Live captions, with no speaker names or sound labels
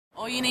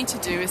you need to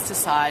do is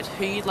decide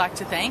who you'd like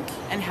to thank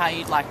and how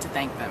you'd like to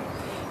thank them.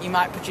 You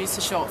might produce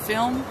a short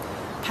film,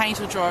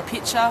 paint or draw a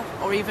picture,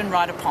 or even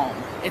write a poem.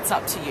 It's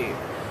up to you.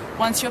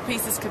 Once your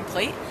piece is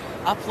complete,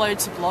 upload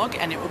to blog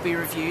and it will be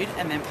reviewed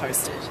and then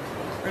posted.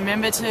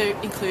 Remember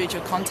to include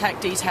your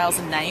contact details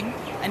and name,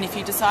 and if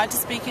you decide to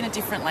speak in a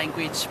different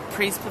language,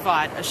 please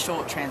provide a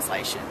short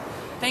translation.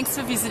 Thanks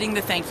for visiting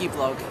the Thank You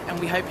blog, and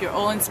we hope you're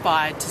all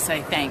inspired to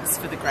say thanks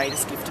for the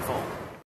greatest gift of all.